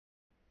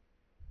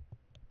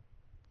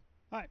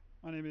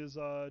My name is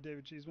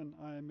David Cheeseman.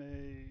 I'm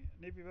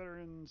a Navy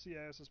veteran,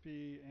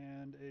 CISSP,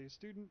 and a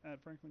student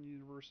at Franklin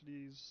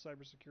University's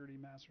Cybersecurity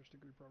Master's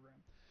Degree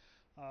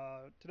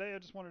program. Today I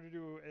just wanted to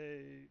do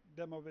a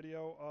demo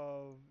video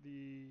of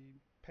the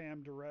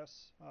PAM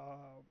Duress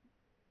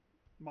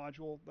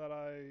module that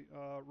I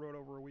wrote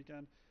over a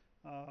weekend.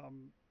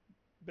 Um,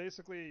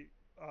 Basically,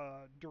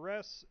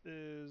 duress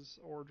is,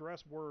 or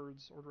duress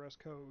words, or duress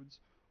codes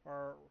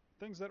are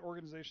things that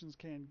organizations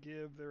can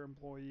give their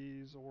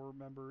employees or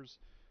members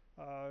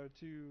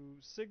to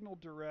signal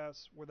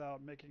duress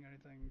without making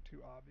anything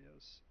too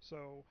obvious.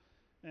 So,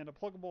 and a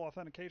pluggable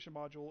authentication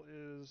module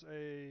is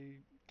a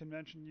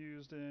convention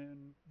used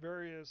in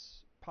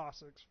various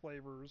POSIX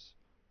flavors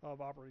of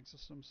operating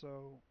systems.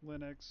 So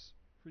Linux,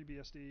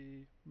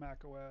 FreeBSD,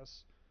 Mac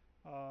OS.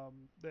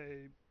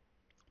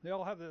 They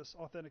all have this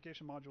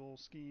authentication module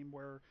scheme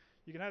where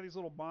you can have these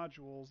little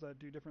modules that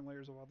do different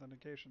layers of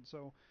authentication.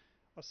 So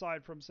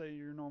aside from, say,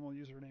 your normal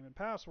username and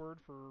password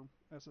for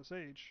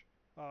SSH,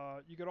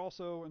 you could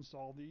also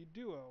install the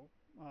Duo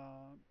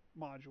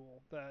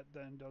module that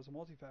then does a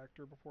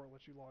multi-factor before it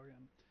lets you log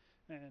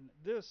in. And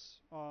this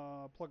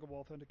pluggable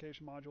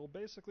authentication module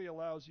basically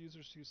allows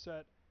users to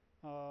set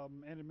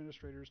and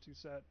administrators to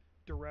set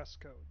duress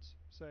codes.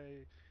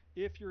 Say,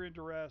 if you're in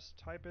duress,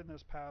 type in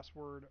this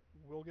password.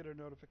 We'll get a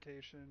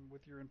notification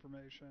with your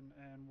information,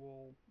 and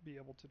we'll be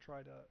able to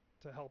try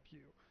to help you.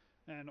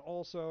 And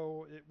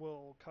also, it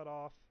will cut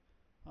off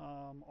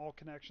all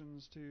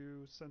connections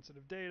to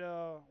sensitive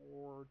data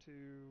or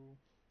to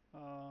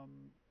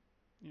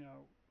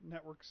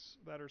networks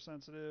that are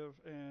sensitive,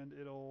 and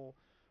it'll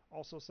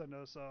also send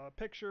us a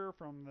picture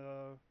from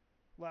the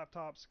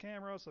laptop's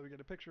camera, so we get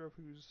a picture of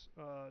who's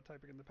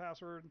typing in the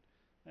password,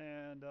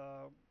 and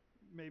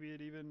maybe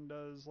it even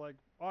does like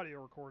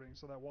audio recording,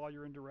 so that while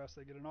you're in duress,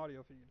 they get an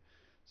audio feed.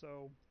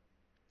 So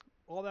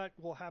all that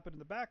will happen in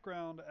the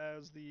background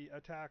as the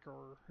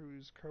attacker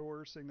who's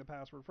coercing the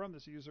password from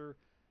this user,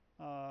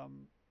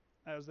 um,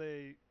 as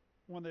they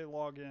when they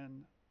log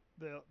in,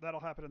 that'll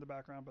happen in the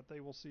background, but they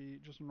will see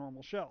just a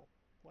normal shell,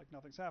 like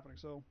nothing's happening.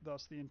 So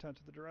thus the intent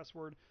of the duress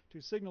word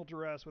to signal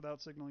duress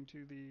without signaling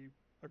to the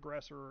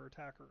aggressor or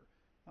attacker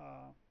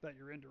that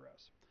you're in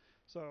duress.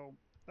 So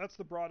that's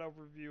the broad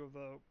overview of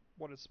the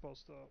what it's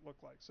supposed to look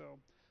like. So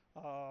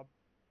uh,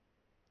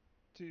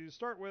 to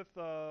start with,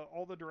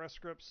 all the duress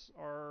scripts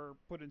are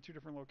put in two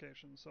different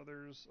locations. So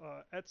there's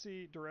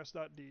etc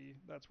duress.d.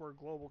 That's where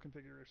global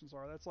configurations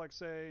are. That's like,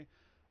 say,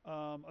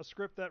 a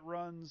script that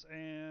runs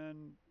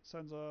and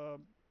sends a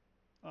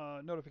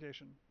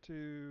notification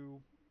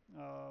to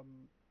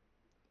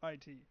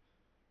IT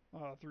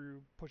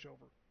through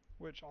pushover,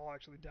 which I'll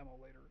actually demo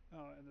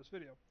later in this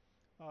video.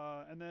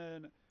 And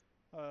then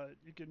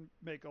you can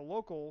make a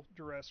local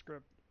duress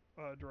script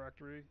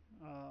directory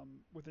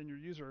within your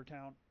user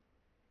account.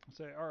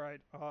 Say, all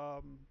right,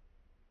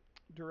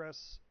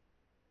 duress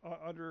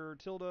under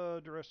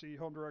tilde duress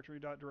home directory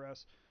dot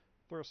duress,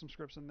 throw some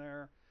scripts in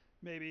there.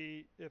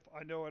 Maybe if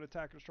I know an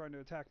attacker is trying to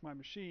attack my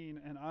machine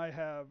and I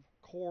have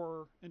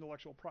core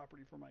intellectual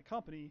property for my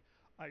company,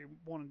 I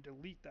want to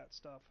delete that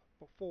stuff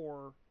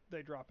before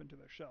they drop into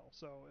their shell.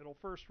 So it'll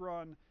first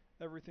run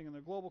everything in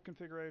the global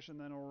configuration,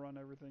 then it'll run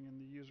everything in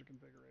the user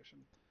configuration.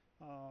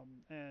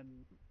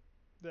 And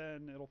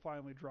then it'll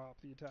finally drop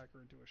the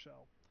attacker into a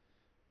shell.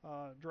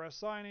 Duress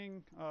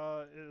signing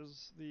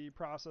is the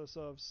process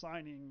of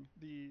signing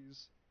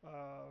these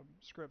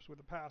scripts with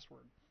a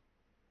password.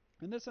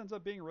 And this ends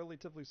up being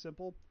relatively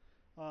simple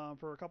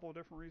for a couple of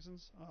different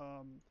reasons.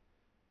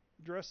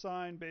 Duress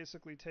sign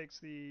basically takes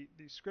the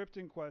script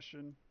in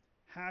question,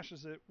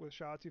 hashes it with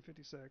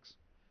SHA-256,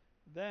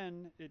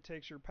 then it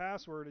takes your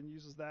password and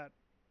uses that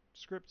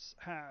script's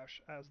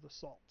hash as the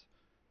salt.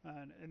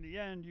 And in the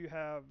end, you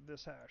have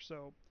this hash.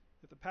 So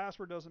if the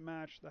password doesn't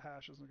match, the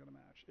hash isn't going to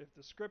match. If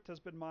the script has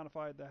been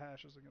modified, the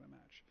hash isn't going to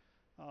match.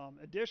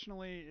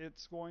 Additionally,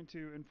 it's going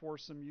to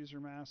enforce some user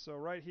mask. So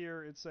right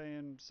here, it's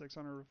saying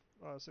 600,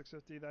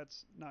 650.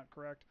 That's not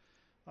correct.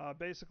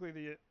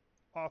 Basically,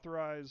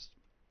 authorized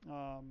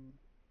um,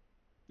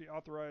 the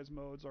authorized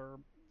modes are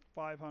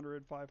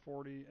 500,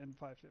 540, and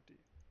 550.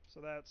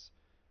 So that's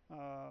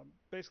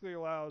basically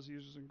allows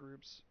users and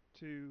groups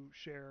to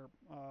share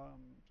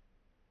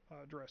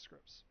duress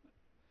scripts.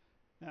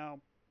 Now,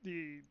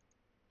 the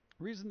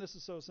reason this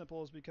is so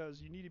simple is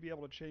because you need to be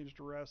able to change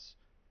duress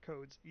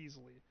codes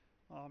easily.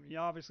 You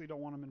obviously don't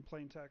want them in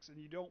plain text, and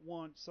you don't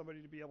want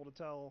somebody to be able to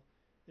tell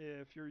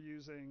if you're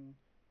using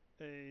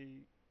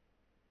a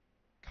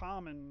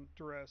common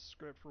duress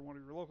script for one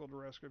of your local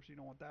duress scripts. You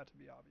don't want that to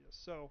be obvious.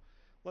 So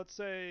let's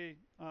say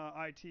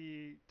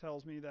IT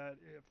tells me that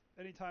if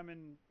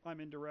anytime I'm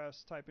in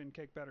duress, type in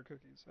cake batter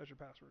cookies as your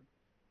password.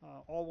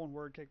 All one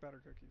word, cake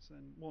batter cookies,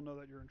 and we'll know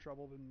that you're in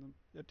trouble, and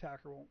the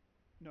attacker won't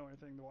know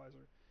anything the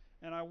wiser.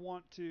 And I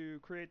want to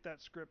create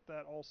that script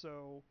that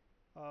also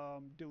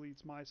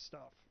deletes my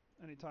stuff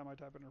anytime I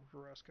type in a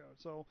duress code.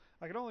 So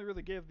I can only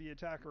really give the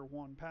attacker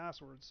one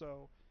password.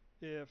 So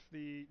if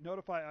the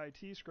notify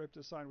IT script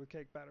is signed with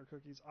cake batter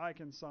cookies, I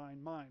can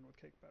sign mine with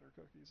cake batter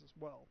cookies as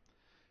well.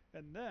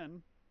 And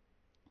then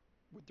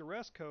With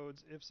duress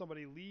codes, if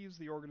somebody leaves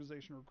the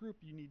organization or group,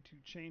 you need to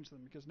change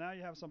them because now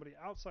you have somebody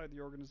outside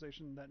the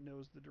organization that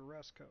knows the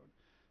duress code.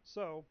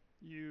 So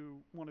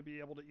you want to be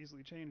able to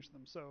easily change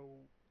them.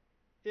 So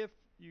if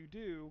you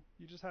do,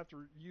 you just have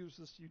to use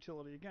this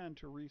utility again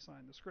to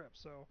re-sign the script.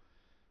 So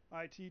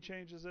IT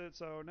changes it,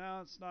 so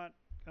now it's not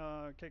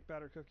cake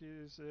batter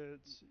cookies,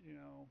 it's,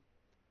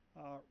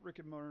 Rick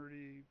and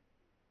Morty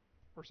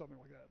or something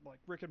like that, like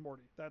Rick and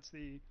Morty. That's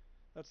the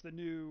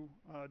new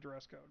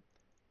duress code.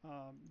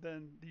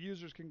 Then the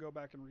users can go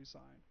back and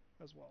re-sign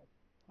as well.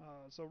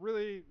 So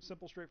really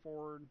simple,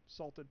 straightforward,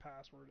 salted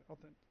password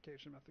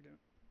authentication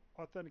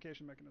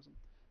mechanism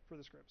for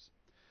the scripts.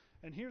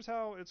 And here's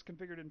how it's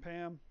configured in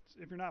PAM.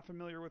 If you're not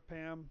familiar with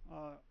PAM,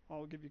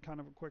 I'll give you kind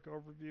of a quick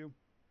overview.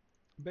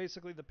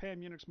 Basically, the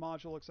PAM Unix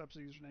module accepts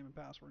the username and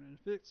password, and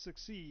if it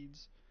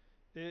succeeds,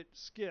 it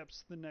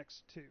skips the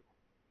next two.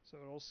 So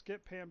it'll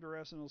skip PAM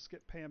Duress and it'll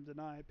skip PAM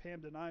Deny.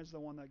 PAM Deny is the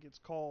one that gets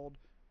called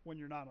when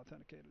you're not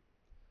authenticated.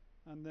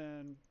 And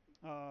then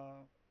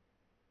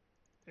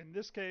in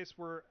this case,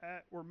 we're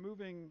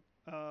moving.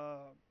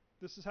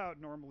 This is how it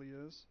normally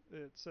is.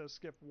 It says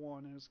skip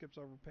 1 and it skips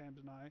over PAM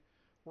Deny.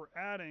 We're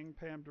adding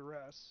PAM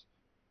Duress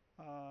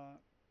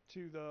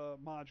to the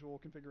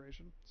module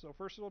configuration. So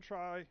first it'll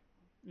try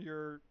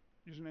your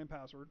username and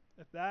password.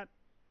 If that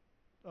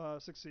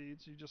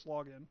succeeds, you just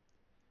log in.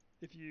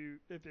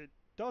 If it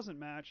doesn't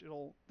match,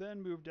 it'll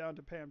then move down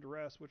to PAM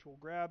Duress, which will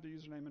grab the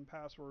username and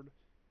password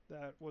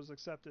that was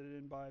accepted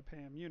in by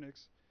PAM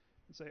Unix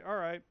and say, all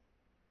right,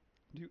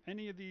 do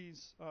any of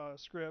these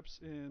scripts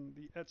in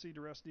the etc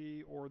duress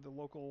d or the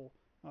local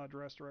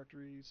duress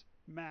directories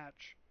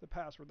match the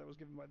password that was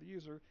given by the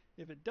user?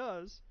 If it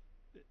does,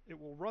 it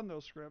will run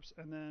those scripts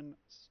and then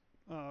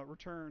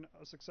return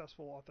a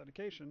successful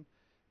authentication,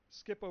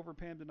 skip over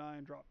PAM deny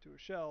and drop to a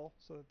shell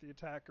so that the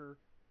attacker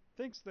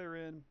thinks they're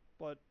in,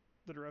 but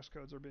the duress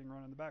codes are being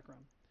run in the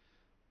background.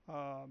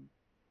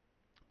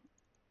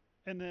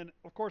 And then,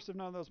 of course, if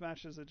none of those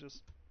matches, it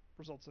just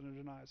results in a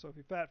deny. So if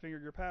you fat finger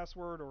your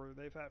password or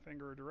they fat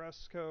finger a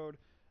duress code,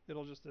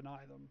 it'll just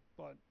deny them.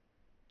 But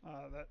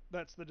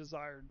that's the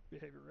desired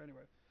behavior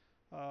anyway.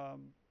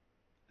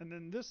 And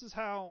then this is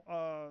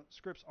how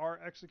scripts are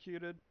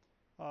executed,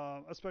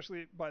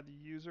 especially by the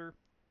user.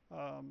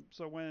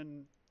 So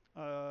when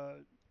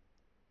the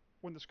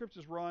script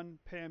is run,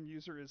 PAM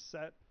user is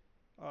set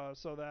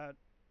so that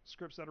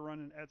scripts that are run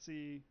in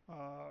etc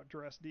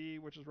duress d,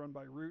 which is run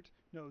by root,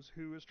 knows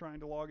who is trying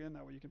to log in.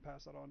 That way you can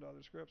pass that on to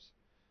other scripts.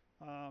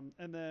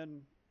 And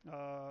then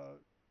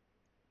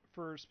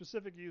for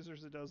specific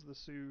users, it does the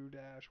su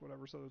dash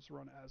whatever, so it's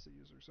run as the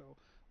user. So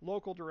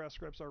local duress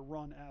scripts are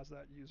run as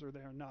that user.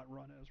 They are not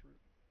run as root.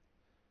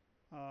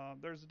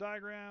 There's a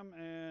diagram,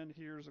 and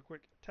here's a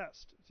quick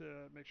test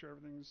to make sure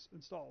everything's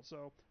installed.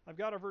 So I've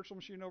got a virtual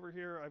machine over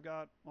here. I've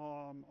got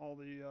all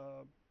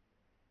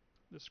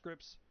the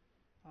scripts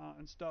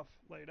and stuff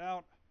laid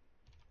out,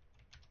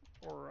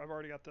 or I've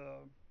already got the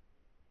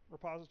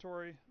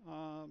repository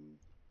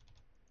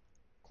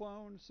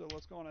cloned. So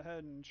let's go on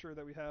ahead and ensure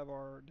that we have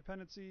our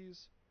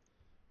dependencies.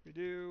 We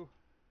do.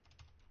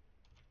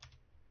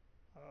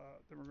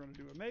 Then we're going to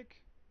do a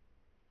make.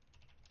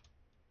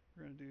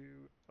 We're going to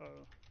do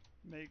a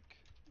make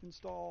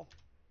install,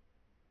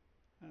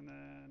 and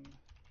then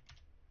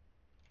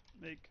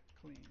make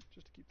clean,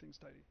 just to keep things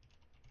tidy.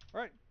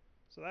 All right,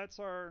 so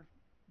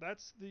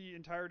that's the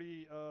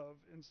entirety of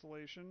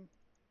installation.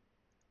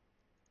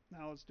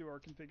 Now let's do our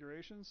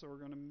configuration. So we're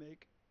going to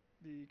make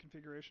the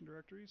configuration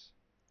directories.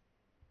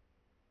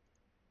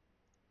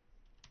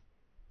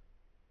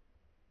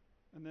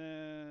 And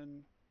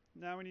then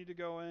now we need to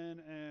go in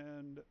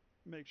and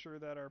make sure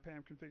that our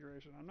PAM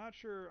configuration, I'm not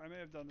sure, I may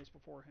have done this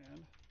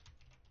beforehand.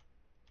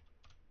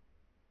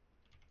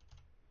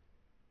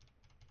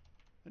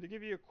 And to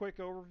give you a quick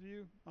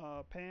overview,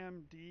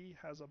 PAM-D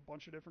has a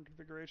bunch of different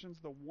configurations.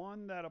 The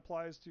one that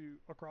applies to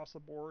across the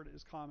board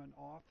is common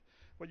auth,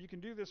 but you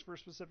can do this for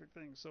specific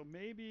things. So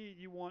maybe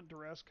you want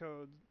duress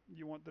code,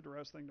 you want the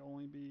duress thing to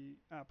only be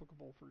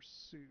applicable for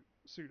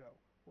sudo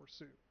or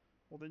su.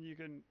 Well, then you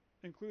can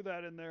include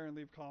that in there and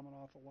leave common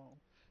auth alone.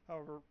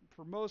 However,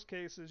 for most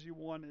cases, you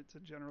want it to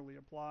generally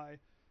apply.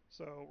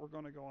 So we're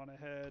going to go on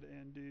ahead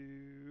and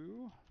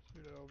do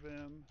sudo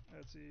vim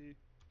etc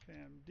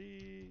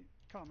pamd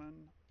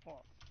common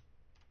auth.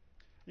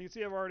 You can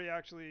see I've already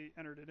actually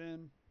entered it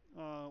in.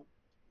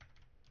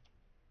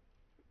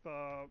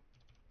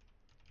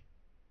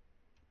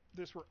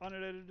 This were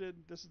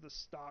unedited. This is the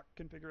stock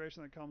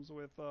configuration that comes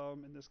with,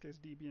 in this case,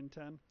 Debian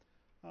 10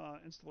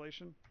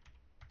 installation.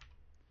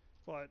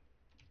 But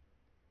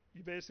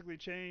you basically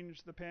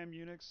change the PAM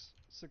Unix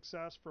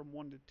success from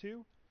 1 to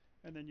 2,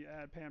 and then you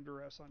add PAM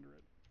Duress under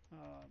it.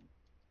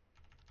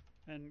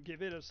 And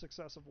give it a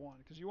success of 1,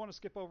 because you want to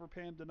skip over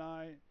PAM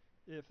deny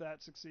if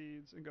that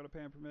succeeds and go to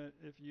PAM permit.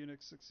 If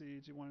Unix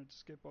succeeds, you want it to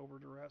skip over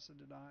duress and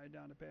deny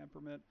down to PAM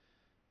permit.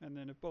 And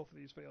then if both of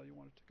these fail, you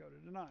want it to go to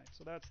deny.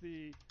 So that's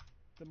the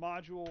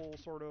module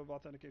sort of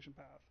authentication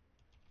path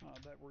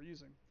that we're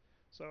using.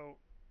 So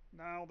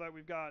now that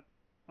we've got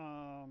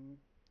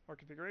our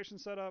configuration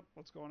setup.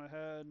 Let's go on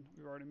ahead.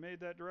 We've already made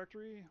that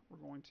directory. We're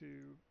going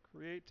to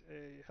create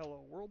a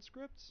hello world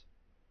script.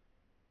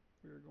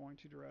 We're going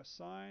to duress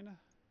sign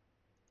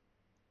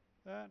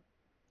that.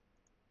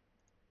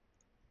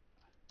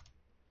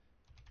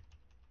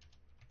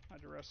 My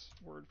duress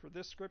word for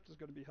this script is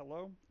going to be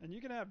hello. And you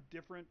can have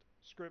different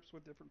scripts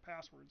with different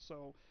passwords.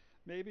 So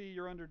maybe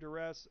you're under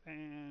duress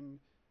and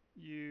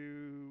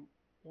you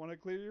want to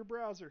clear your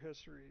browser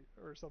history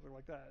or something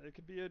like that. It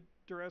could be a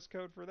duress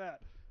code for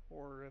that.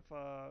 Or if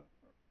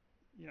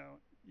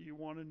you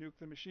want to nuke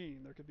the machine,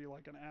 there could be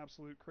like an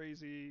absolute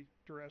crazy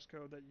duress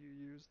code that you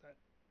use that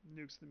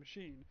nukes the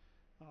machine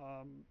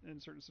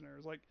in certain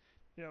scenarios. Like,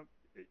 you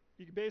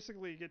can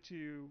basically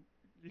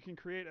you can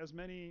create as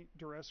many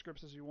duress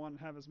scripts as you want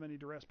and have as many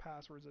duress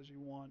passwords as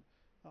you want.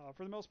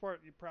 For the most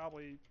part, you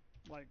probably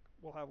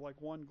will have like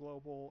one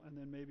global and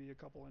then maybe a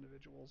couple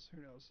individuals.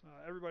 Who knows?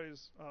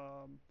 Everybody's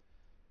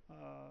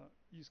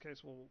use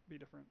case will be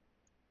different.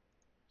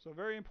 So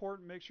very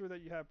important, make sure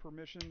that you have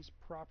permissions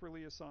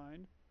properly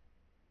assigned.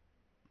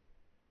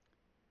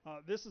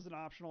 This is an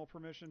optional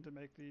permission to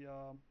make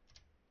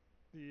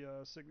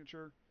the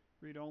signature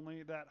read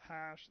only. That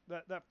hash,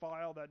 that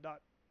file, that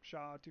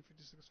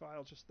 .sha256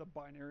 file is just the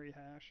binary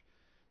hash.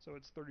 So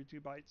it's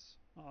 32 bytes.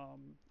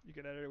 You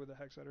could edit it with a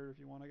hex editor if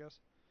you want, I guess.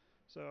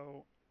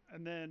 So,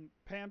 and then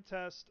PAM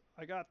test,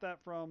 I got that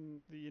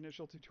from the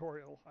initial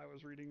tutorial I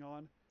was reading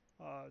on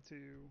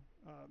to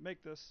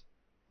make this.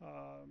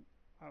 I'll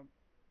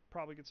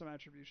probably get some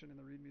attribution in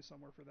the README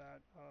somewhere for that.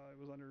 It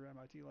was under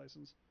MIT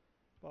license.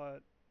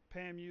 But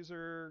PAM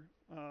user,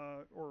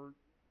 or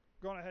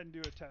going ahead and do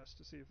a test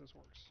to see if this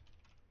works.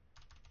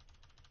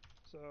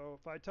 So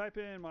if I type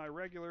in my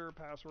regular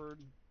password,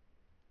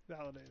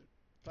 validated.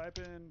 Type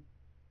in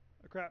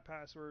a crap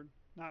password,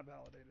 not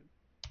validated.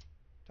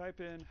 Type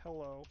in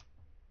hello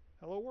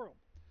world.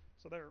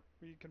 So there,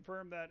 we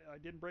confirm that I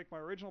didn't break my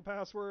original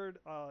password.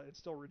 It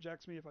still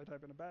rejects me if I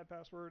type in a bad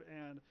password,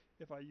 and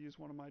if I use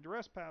one of my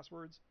duress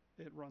passwords,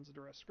 it runs a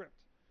duress script.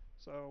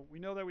 So we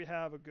know that we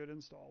have a good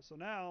install. So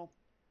now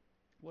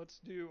let's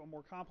do a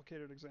more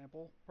complicated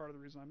example, part of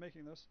the reason I'm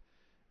making this,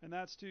 and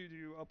that's to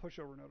do a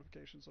pushover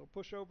notification. So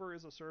pushover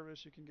is a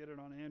service. You can get it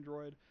on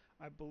Android.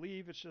 I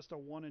believe it's just a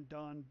one and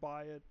done,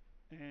 buy it,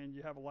 and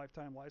you have a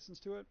lifetime license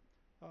to it.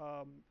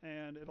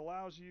 And it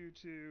allows you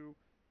to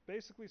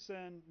basically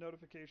send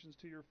notifications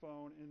to your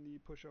phone in the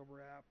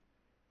pushover app.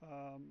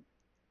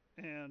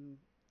 And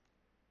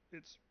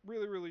it's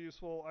really, really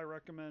useful. I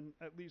recommend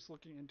at least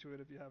looking into it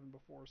if you haven't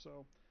before.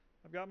 So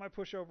I've got my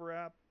pushover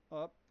app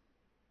up.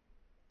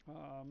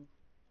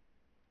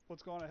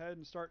 Let's go on ahead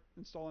and start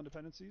installing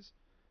dependencies.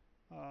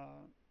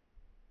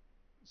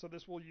 So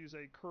this will use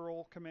a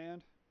curl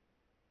command.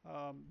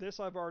 This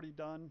I've already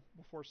done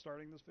before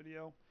starting this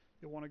video.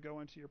 You'll want to go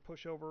into your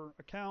pushover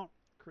account,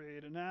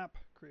 create an app,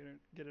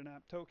 get an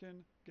app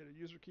token, get a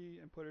user key,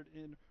 and put it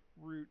in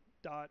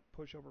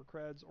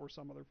root.pushovercreds or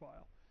some other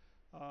file.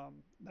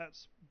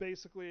 That's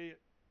basically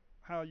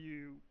how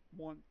you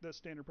want the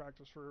standard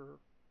practice for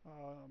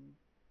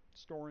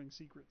storing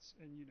secrets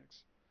in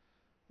Unix.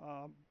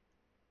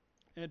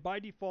 And by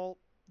default,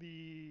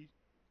 the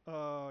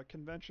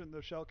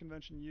the shell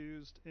convention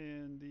used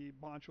in the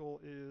module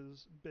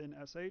is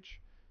bin.sh.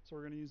 So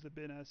we're going to use the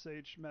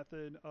bin.sh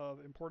method of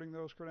importing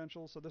those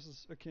credentials. So this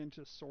is akin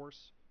to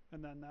source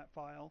and then that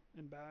file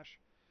in bash.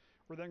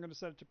 We're then going to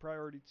set it to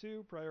priority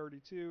 2.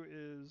 Priority 2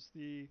 is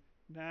the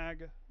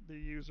nag the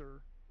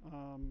user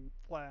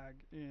flag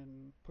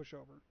in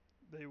pushover.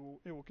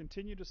 It will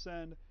continue to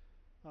send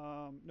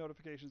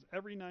notifications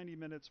every 90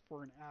 minutes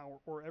for an hour,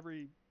 or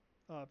every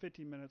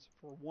 15 minutes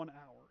for 1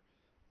 hour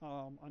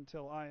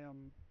until I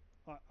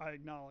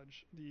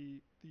acknowledge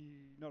the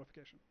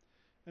notification.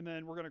 And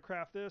then we're going to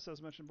craft this,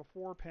 as mentioned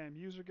before. PAM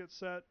user gets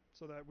set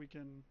so that we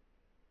can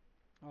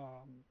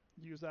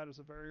use that as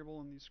a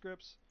variable in these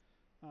scripts.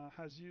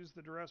 Has used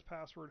the duress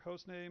password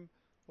hostname,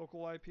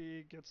 local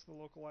IP, gets the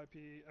local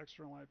IP,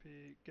 external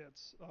IP,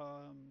 gets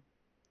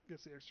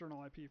the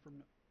external IP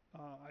from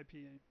IP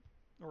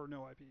or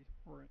no IP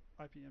or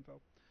IP info.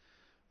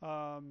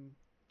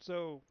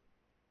 So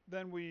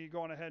then we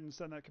go on ahead and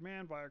send that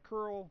command via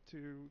curl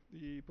to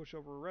the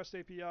pushover REST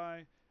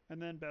API.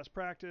 And then best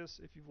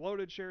practice, if you've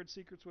loaded shared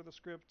secrets with a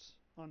script,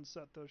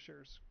 unset those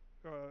shares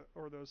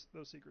or those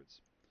secrets.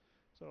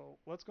 So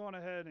let's go on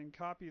ahead and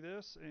copy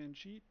this and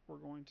cheat. We're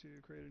going to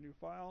create a new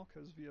file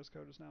because VS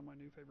Code is now my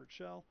new favorite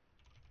shell.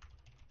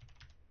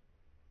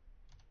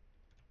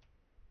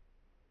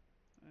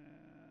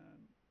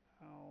 And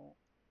now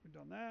we've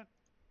done that,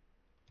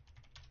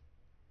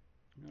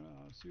 I'm going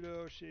to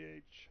sudo ch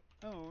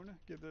own,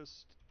 give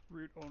this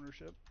root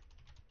ownership.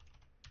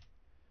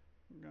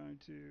 I'm going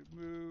to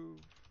move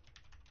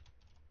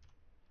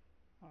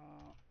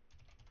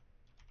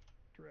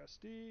duress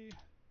D.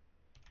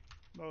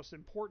 Most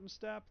important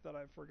step that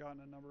I've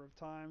forgotten a number of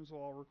times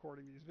while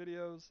recording these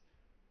videos,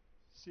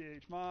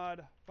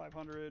 chmod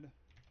 500.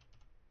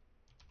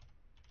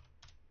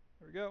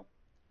 There we go.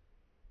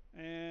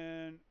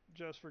 And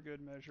just for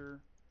good measure,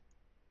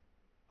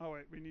 oh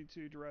wait, we need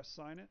to duress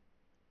sign it.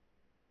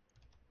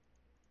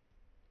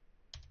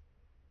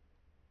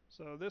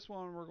 So this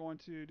one we're going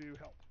to do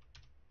help.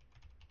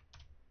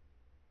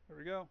 There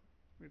we go.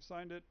 We've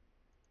signed it.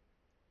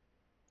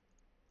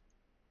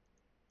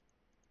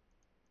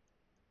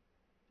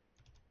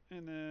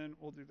 And then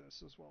we'll do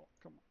this as well.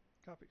 Come on,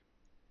 copy.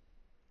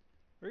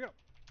 There we go.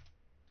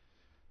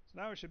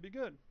 So now it should be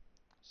good.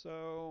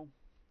 So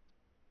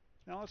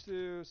now let's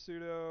do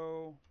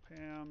sudo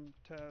pam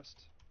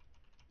test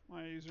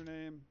my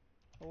username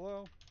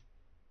hello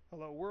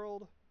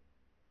world.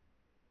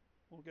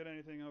 Won't get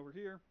anything over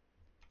here.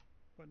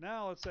 But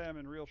now let's say I'm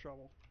in real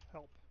trouble.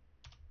 Help.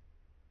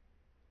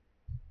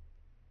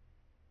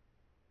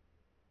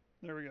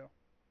 There we go.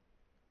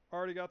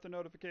 Already got the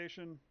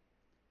notification.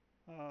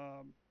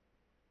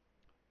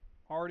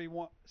 Already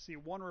see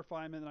one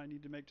refinement that I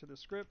need to make to the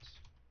script.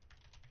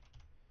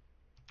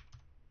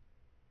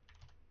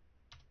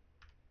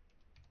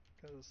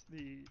 Because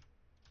the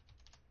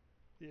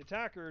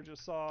attacker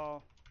just saw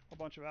a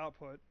bunch of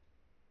output.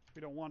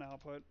 We don't want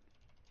output.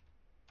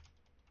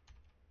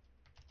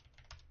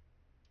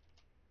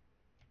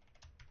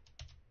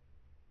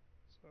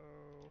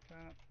 So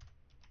cat.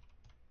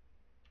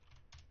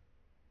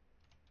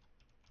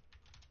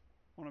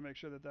 Want to make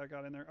sure that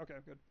got in there. Okay,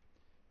 good.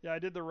 Yeah, I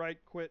did the right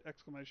quit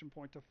exclamation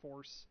point to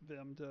force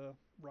Vim to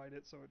write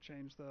it, so it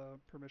changed the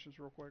permissions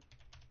real quick.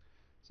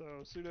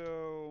 So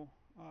sudo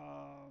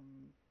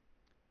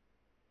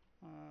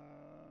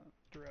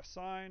duress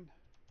sign.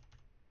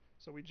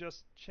 So we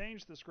just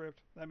changed the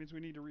script. That means we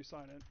need to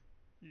resign it.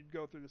 You'd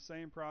go through the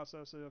same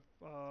process if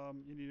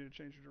you needed to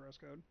change your duress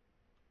code.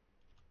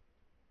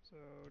 So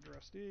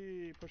duress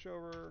D, push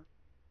over,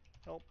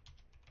 help,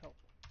 help.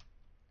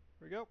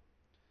 There we go.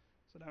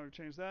 So now we've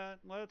changed that.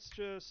 Let's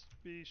just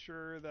be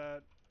sure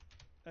that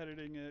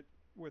editing it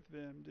with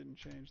Vim didn't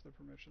change the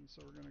permissions.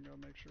 So we're going to go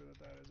make sure that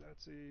that is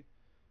etc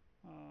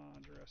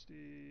duress D,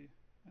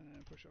 and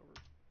then push over.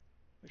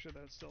 Make sure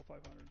that's still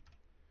 500.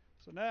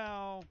 So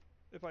now,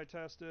 if I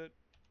test it,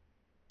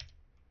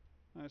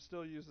 I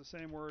still use the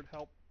same word,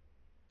 help.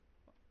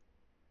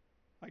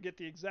 I get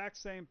the exact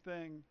same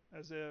thing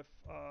as if,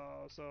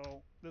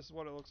 so this is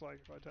what it looks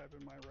like if I type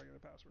in my regular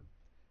password.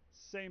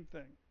 Same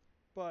thing.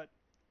 But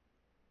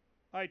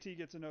IT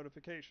gets a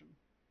notification.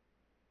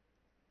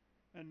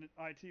 And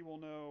IT will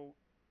know,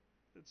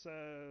 it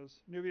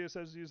says, Nubia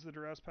says use the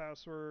duress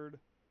password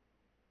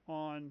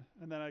on,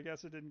 and then I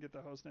guess it didn't get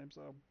the host name,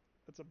 so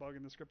it's a bug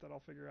in the script that I'll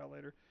figure out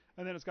later.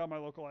 And then it's got my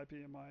local IP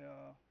and my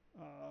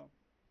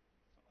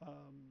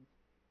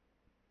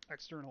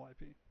external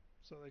IP.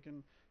 So they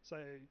can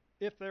say,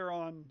 if they're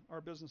on our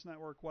business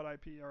network, what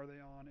IP are they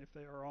on? If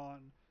they are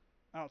on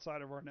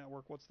outside of our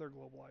network, what's their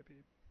global IP?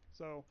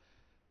 So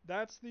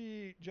that's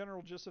the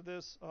general gist of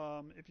this.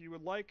 If you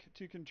would like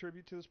to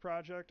contribute to this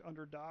project,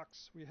 under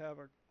docs, we have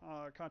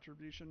a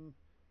contribution.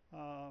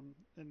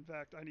 In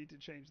fact, I need to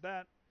change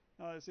that.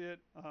 I see it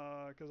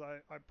because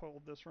I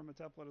pulled this from a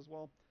template as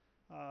well.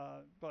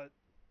 But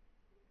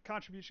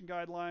contribution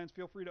guidelines,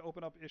 feel free to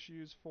open up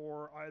issues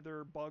for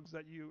either bugs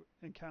that you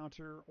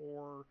encounter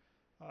or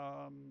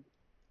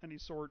any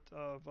sort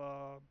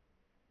of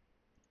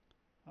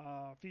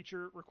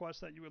feature requests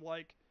that you would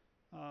like.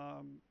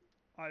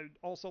 I'd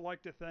also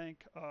like to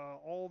thank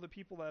all the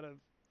people that have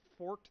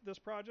forked this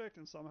project,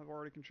 and some have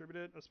already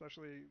contributed,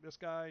 especially this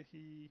guy.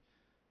 He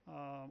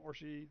or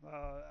she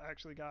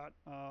actually got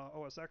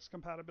OS X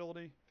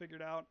compatibility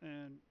figured out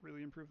and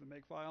really improved the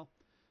makefile.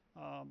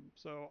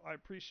 So I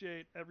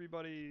appreciate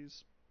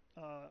everybody's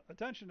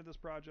attention to this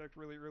project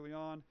really early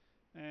on,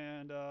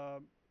 and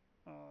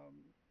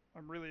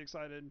I'm really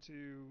excited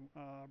to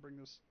bring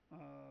this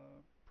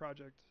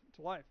project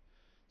to life.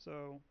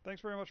 So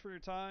thanks very much for your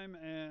time,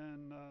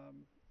 and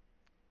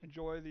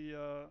enjoy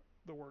the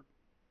work.